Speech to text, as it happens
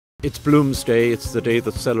It's Bloomsday, it's the day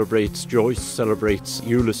that celebrates Joyce, celebrates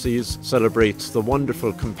Ulysses, celebrates the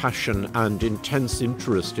wonderful compassion and intense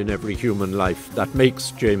interest in every human life that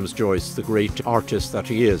makes James Joyce the great artist that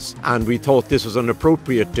he is. And we thought this was an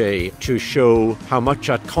appropriate day to show how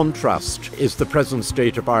much at contrast is the present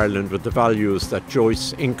state of Ireland with the values that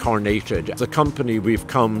Joyce incarnated. The company we've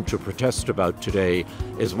come to protest about today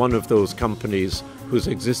is one of those companies whose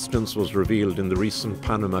existence was revealed in the recent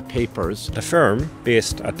Panama Papers. The firm,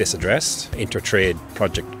 based at this address, Intertrade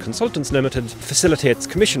Project Consultants Limited, facilitates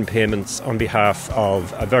commission payments on behalf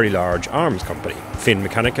of a very large arms company,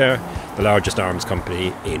 Finmeccanica, the largest arms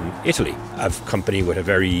company in Italy. A company with a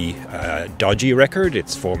very dodgy record.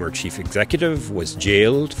 Its former chief executive was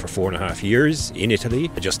jailed for 4.5 years in Italy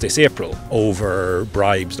just this April over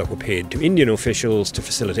bribes that were paid to Indian officials to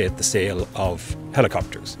facilitate the sale of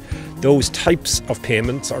helicopters. Those types of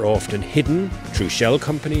payments are often hidden through shell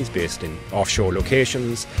companies based in offshore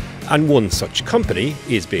locations, and one such company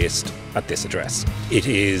is based at this address. It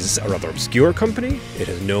is a rather obscure company. It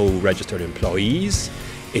has no registered employees.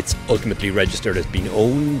 It's ultimately registered as being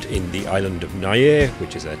owned in the island of Mayo,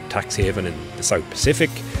 which is a tax haven in the South Pacific.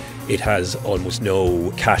 It has almost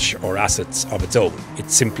no cash or assets of its own. It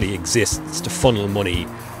simply exists to funnel money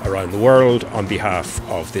around the world on behalf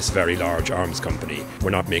of this very large arms company. We're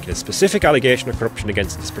not making a specific allegation of corruption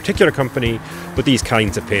against this particular company, but these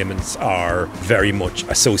kinds of payments are very much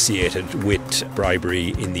associated with bribery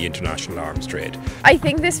in the international arms trade. I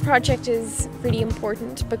think this project is really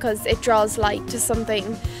important because it draws light to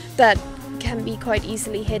something that can be quite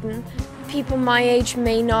easily hidden. People my age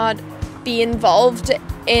may not be involved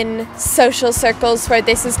in social circles where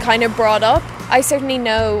this is kind of brought up. I certainly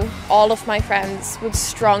know all of my friends would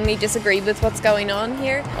strongly disagree with what's going on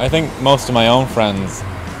here. I think most of my own friends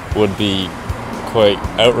would be quite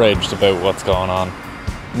outraged about what's going on.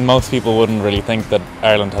 Most people wouldn't really think that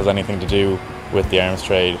Ireland has anything to do with the arms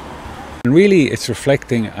trade. And really it's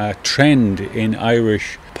reflecting a trend in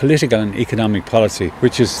Irish political and economic policy,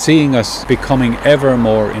 which is seeing us becoming ever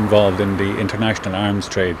more involved in the international arms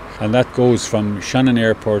trade. And that goes from Shannon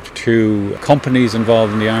Airport to companies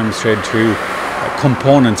involved in the arms trade to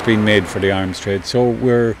components being made for the arms trade. So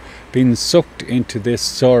we're being sucked into this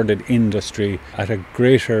sordid industry at a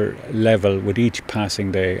greater level with each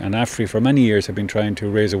passing day. And Afri for many years have been trying to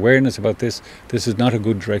raise awareness about this. This is not a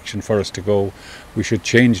good direction for us to go. We should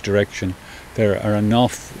change direction. There are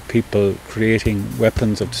enough people creating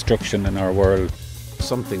weapons of destruction in our world.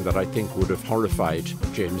 Something that I think would have horrified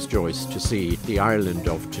James Joyce to see the Ireland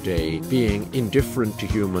of today being indifferent to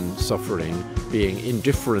human suffering, being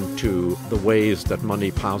indifferent to the ways that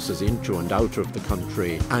money passes into and out of the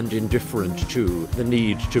country, and indifferent to the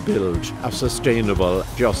need to build a sustainable,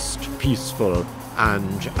 just, peaceful,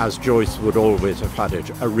 and, as Joyce would always have had it,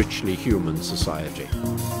 a richly human society.